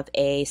have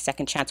a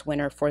second chance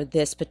winner for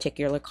this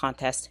particular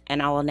contest,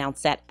 and I'll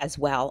announce that as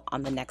well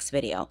on the next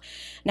video.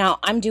 Now,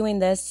 I'm doing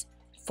this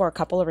for a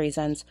couple of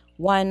reasons.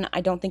 One,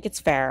 I don't think it's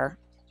fair,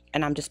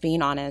 and I'm just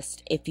being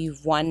honest. If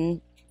you've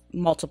won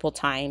multiple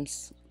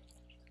times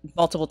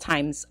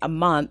a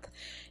month,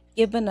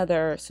 give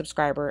another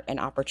subscriber an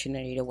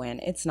opportunity to win.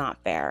 It's not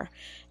fair.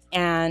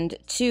 And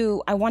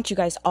 2, I want you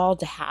guys all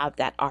to have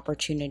that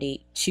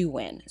opportunity to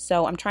win.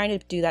 So I'm trying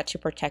to do that to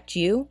protect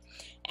you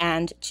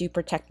and to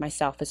protect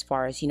myself as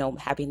far as, you know,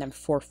 having them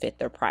forfeit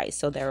their prize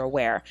so they're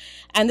aware.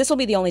 And this will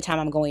be the only time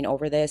I'm going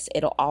over this.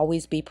 It'll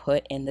always be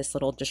put in this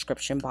little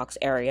description box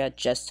area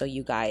just so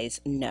you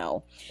guys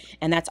know.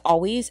 And that's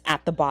always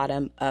at the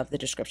bottom of the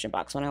description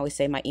box. When I always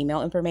say my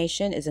email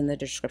information is in the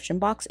description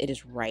box, it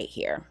is right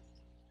here.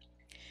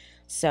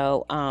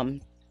 So,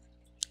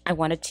 I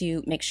wanted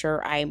to make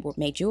sure I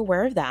made you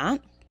aware of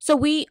that. So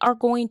we are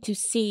going to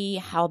see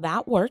how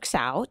that works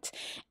out.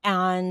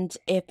 And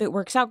if it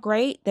works out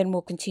great, then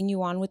we'll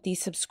continue on with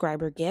these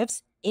subscriber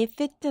gifts.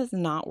 If it does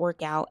not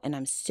work out and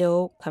I'm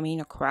still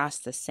coming across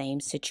the same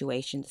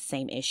situation, the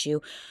same issue,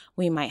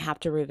 we might have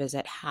to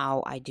revisit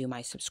how I do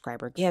my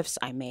subscriber gifts.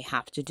 I may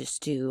have to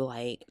just do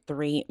like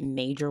 3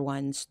 major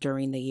ones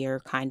during the year,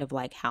 kind of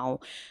like how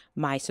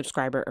my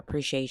subscriber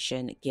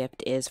appreciation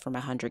gift is for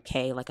my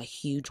 100K, like a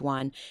huge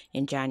one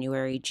in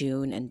January,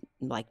 June, and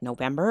like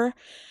November.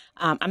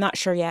 I'm not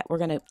sure yet. We're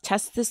going to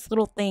test this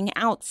little thing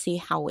out, see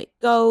how it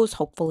goes.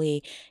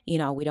 Hopefully,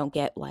 we don't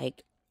get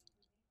like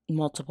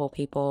multiple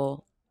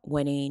people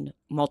winning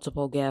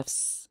multiple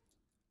gifts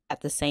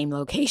at the same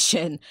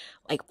location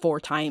like 4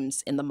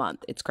 times in the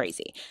month. It's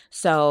crazy.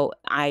 So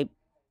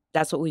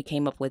that's what we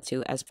came up with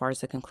too, as far as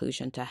the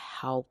conclusion to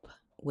help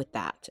with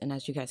that. And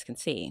as you guys can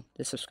see,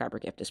 the subscriber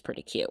gift is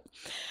pretty cute.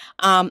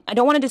 I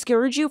don't want to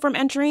discourage you from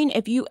entering.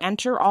 If you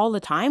enter all the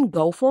time,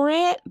 go for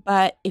it.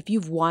 But if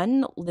you've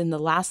won in the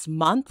last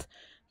month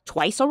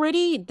twice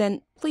already,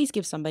 then please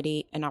give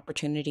somebody an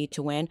opportunity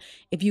to win.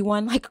 If you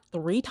won like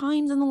 3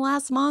 times in the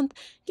last month,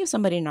 give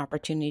somebody an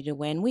opportunity to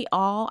win.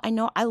 I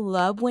know I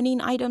love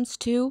winning items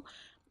too.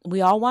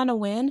 We all want to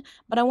win,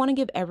 but I want to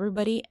give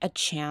everybody a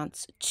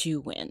chance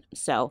to win.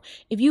 So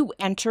if you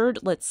entered,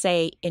 let's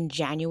say in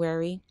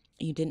January,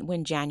 you didn't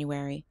win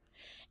January,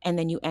 and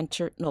then you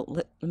entered, no,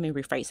 let me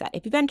rephrase that.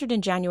 If you've entered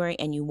in January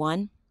and you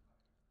won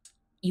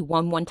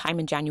 1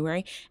 time in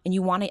January and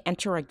you want to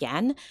enter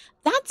again,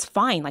 that's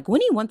fine. Like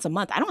winning once a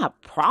month, I don't have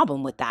a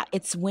problem with that.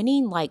 It's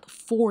winning like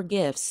 4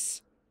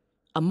 gifts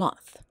a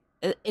month.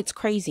 It's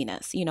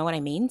craziness. You know what I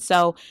mean?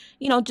 So,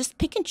 just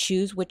pick and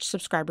choose which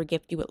subscriber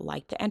gift you would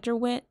like to enter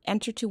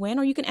to win,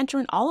 or you can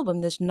enter in all of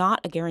them. There's not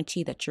a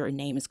guarantee that your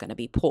name is going to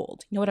be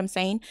pulled. You know what I'm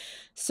saying?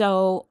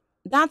 So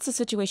that's a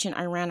situation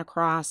I ran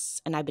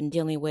across and I've been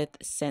dealing with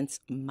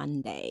since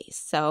Monday.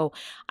 So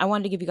I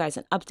wanted to give you guys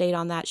an update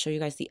on that, show you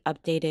guys the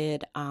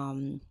updated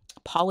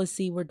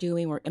policy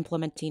we're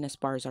implementing as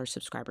far as our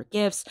subscriber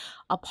gifts.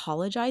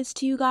 Apologize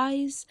to you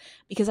guys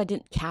because I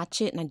didn't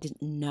catch it and I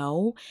didn't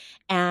know.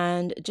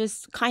 And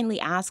just kindly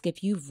ask,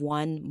 if you've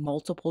won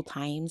multiple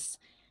times,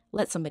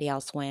 let somebody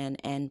else win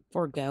and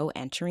forego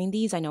entering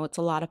these. I know it's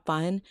a lot of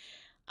fun.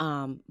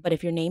 But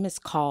if your name is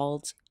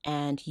called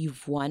and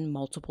you've won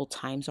multiple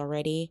times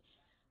already,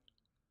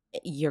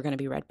 you're going to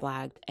be red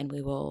flagged and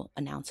we will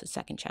announce a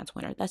second chance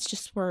winner. That's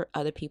just for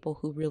other people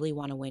who really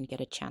want to win,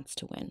 get a chance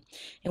to win.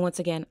 And once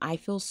again, I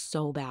feel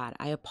so bad.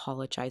 I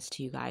apologize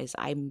to you guys.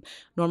 I'm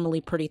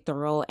normally pretty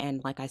thorough.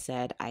 And like I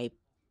said, I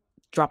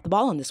dropped the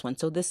ball on this one.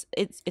 So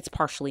it's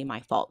partially my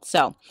fault.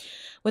 So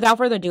without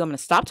further ado, I'm going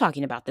to stop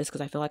talking about this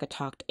because I feel like I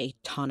talked a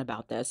ton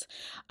about this.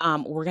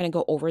 We're going to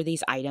go over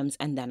these items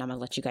and then I'm going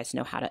to let you guys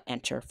know how to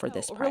enter for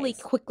this prize. Really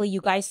quickly,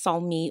 you guys saw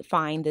me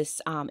find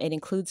this. It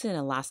includes an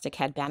elastic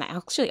headband. I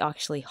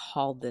actually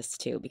hauled this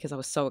too because I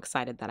was so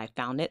excited that I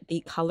found it.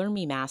 The Color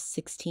Me Mask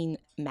 16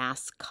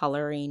 mask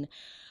coloring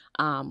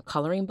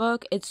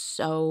book. It's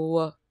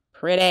so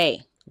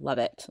pretty. Love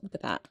it. Look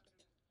at that.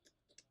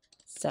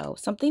 So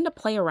something to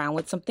play around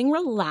with, something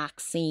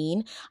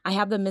relaxing. I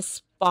have the Miss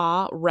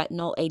Spa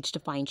Retinol Age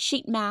Defying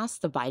Sheet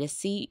Mask, the Vita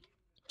C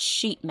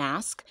Sheet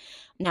Mask.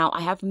 Now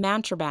I have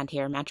Mantra Band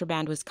here. Mantra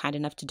Band was kind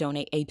enough to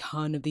donate a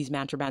ton of these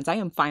Mantra Bands. I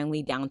am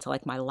finally down to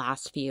like my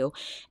last few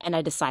and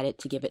I decided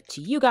to give it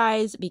to you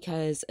guys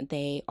because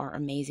they are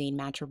amazing.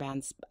 Mantra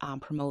Bands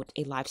promote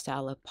a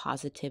lifestyle of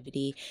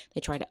positivity.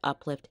 They try to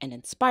uplift and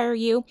inspire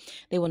you.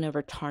 They will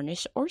never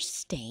tarnish or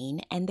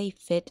stain and they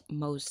fit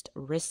most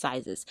wrist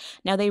sizes.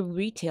 Now they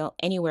retail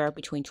anywhere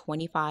between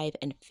 $25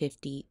 and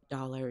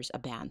 $50 a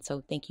band.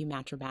 So thank you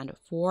Mantra Band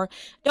for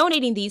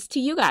donating these to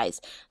you guys.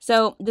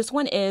 So this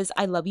one is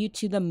I Love You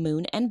to the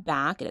Moon and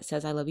Back. And it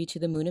says, I love you to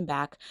the moon and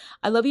back.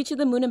 I love you to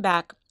the moon and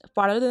back,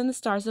 farther than the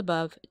stars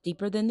above,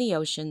 deeper than the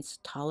oceans,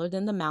 taller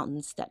than the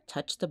mountains that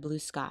touch the blue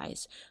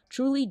skies.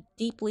 Truly,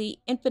 deeply,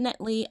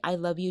 infinitely, I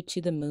love you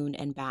to the moon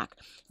and back.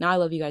 Now I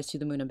love you guys to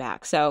the moon and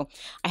back. So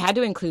I had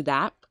to include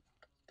that.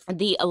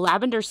 The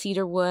lavender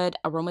cedarwood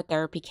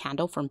aromatherapy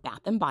candle from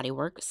Bath and Body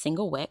Works,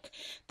 single wick.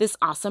 This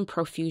awesome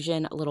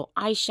profusion little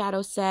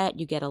eyeshadow set.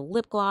 You get a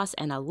lip gloss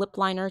and a lip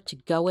liner to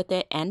go with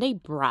it and a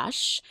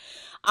brush.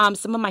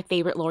 Some of my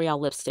favorite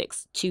L'Oreal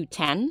lipsticks,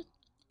 210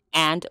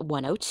 and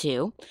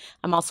 102.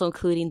 I'm also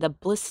including the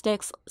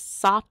Blisstix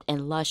Soft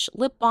and Lush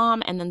Lip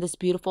Balm and then this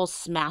beautiful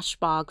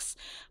Smashbox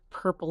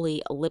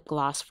purpley lip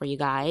gloss for you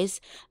guys.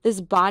 This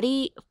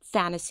Body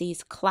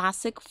Fantasies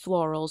Classic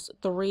Florals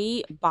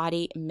 3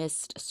 Body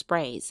Mist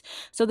Sprays.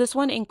 So this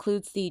one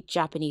includes the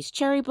Japanese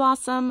Cherry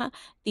Blossom,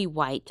 the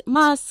White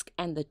Musk,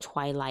 and the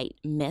Twilight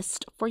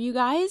Mist for you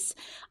guys.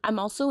 I'm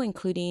also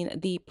including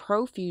the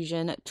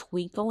Profusion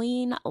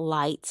Twinkling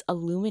Lights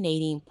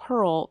Illuminating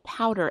Pearl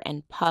Powder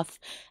and Puff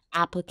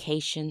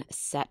application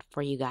set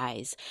for you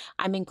guys.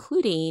 I'm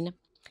including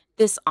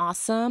this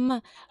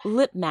awesome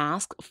lip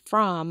mask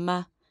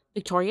from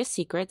Victoria's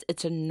Secret.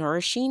 It's a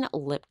nourishing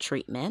lip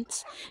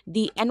treatment.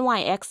 The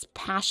NYX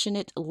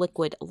Passionate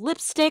Liquid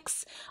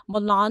Lipsticks.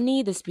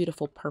 Milani, this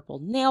beautiful purple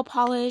nail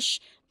polish.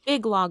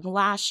 Big Long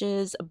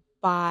Lashes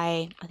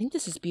by, I think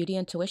this is Beauty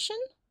Intuition.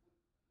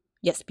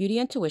 Yes, Beauty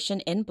Intuition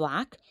in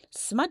black,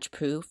 smudge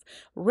proof,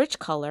 rich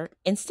color,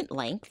 instant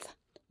length,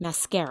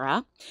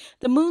 mascara.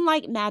 The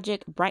Moonlight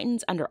Magic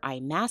brightens under eye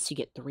mask. You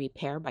get 3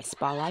 pair by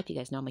Spa Life. You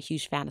guys know I'm a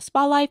huge fan of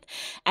Spa Life.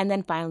 And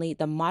then finally,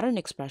 the Modern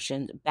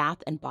Expressions bath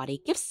and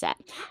body gift set.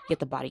 You get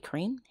the body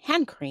cream,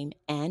 hand cream,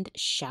 and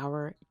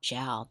shower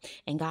gel.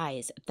 And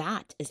guys,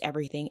 that is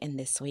everything in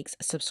this week's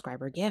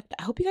subscriber gift.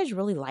 I hope you guys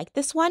really like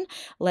this one.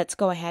 Let's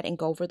go ahead and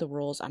go over the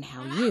rules on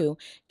how you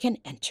can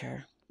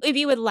enter. If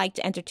you would like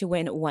to enter to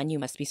win one, you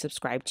must be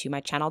subscribed to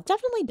my channel.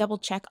 Definitely double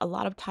check. A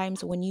lot of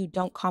times when you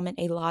don't comment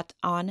a lot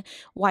on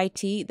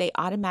YT, they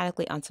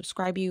automatically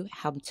unsubscribe you.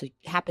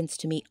 Happens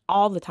to me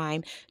all the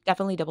time.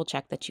 Definitely double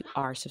check that you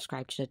are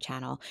subscribed to the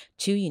channel.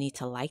 2, you need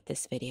to like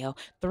this video.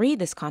 3,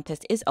 this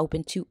contest is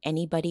open to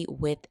anybody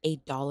with a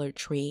Dollar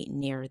Tree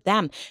near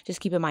them.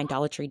 Just keep in mind,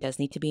 Dollar Tree does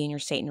need to be in your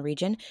state and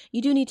region.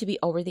 You do need to be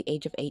over the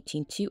age of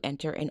 18 to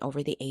enter and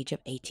over the age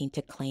of 18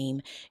 to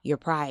claim your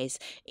prize.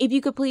 If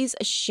you could please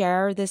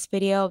share this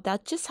video,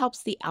 that just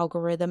helps the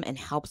algorithm and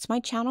helps my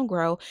channel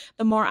grow.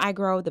 The more I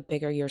grow, the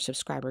bigger your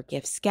subscriber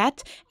gifts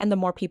get, and the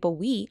more people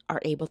we are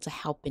able to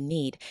help in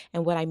need.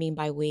 And what I mean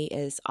by we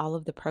is all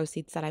of the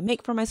proceeds that I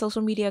make from my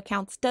social media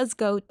accounts does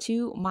go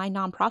to my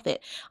nonprofit.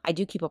 I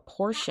do keep a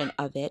portion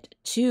of it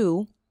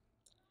to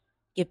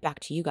give back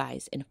to you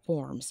guys in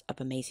forms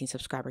of amazing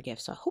subscriber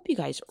gifts. So I hope you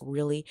guys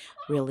really,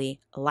 really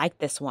like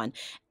this one.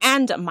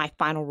 And my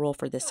final rule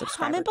for this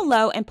subscriber. Comment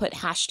below and put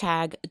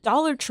hashtag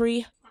Dollar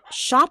Tree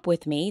shop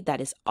with me.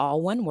 That is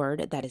all one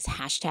word. That is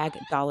hashtag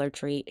Dollar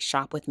Tree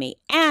shop with me.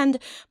 And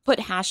put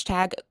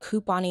hashtag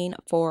couponing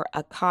for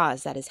a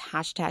cause. That is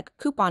hashtag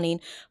couponing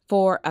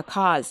for a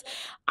cause.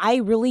 I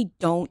really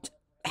don't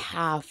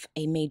have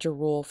a major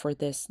rule for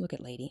this, look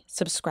at lady,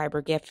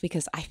 subscriber gift,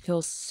 because I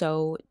feel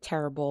so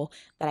terrible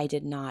that I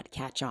did not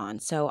catch on.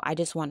 So I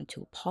just wanted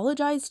to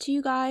apologize to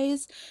you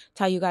guys,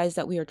 tell you guys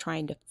that we are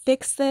trying to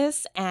fix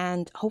this,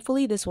 and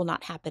hopefully this will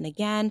not happen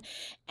again.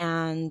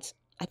 And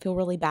I feel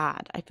really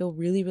bad. I feel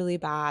really, really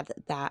bad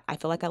that I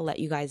feel like I let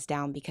you guys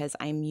down, because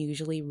I'm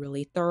usually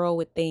really thorough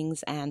with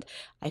things, and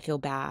I feel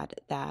bad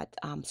that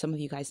some of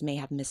you guys may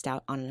have missed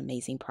out on an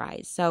amazing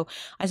prize. So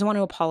I just want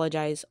to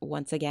apologize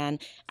once again.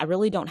 I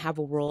really don't have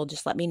a rule.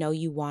 Just let me know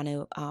you want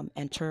to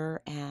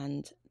enter,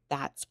 and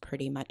that's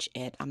pretty much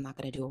it. I'm not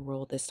going to do a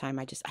rule this time.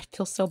 I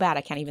feel so bad.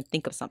 I can't even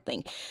think of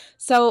something.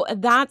 So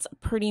that's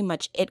pretty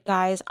much it,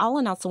 guys. I'll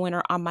announce the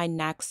winner on my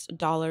next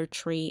Dollar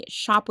Tree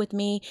shop with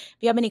me. If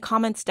you have any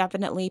comments,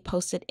 definitely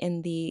post it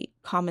in the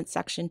comment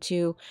section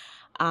too.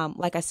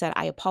 Like I said,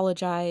 I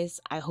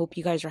apologize. I hope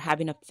you guys are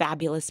having a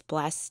fabulous,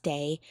 blessed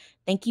day.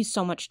 Thank you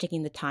so much for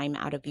taking the time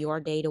out of your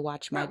day to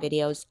watch my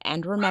videos.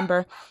 And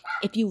remember,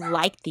 if you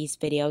like these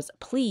videos,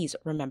 please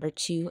remember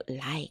to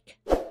like,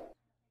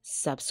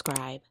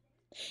 subscribe,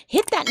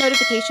 hit that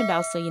notification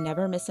bell so you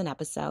never miss an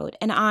episode.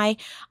 And I'm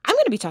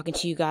going to be talking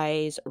to you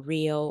guys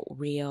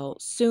real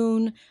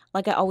soon.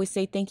 Like I always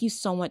say, thank you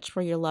so much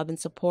for your love and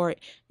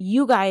support.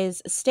 You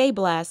guys stay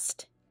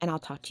blessed, and I'll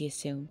talk to you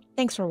soon.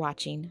 Thanks for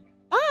watching.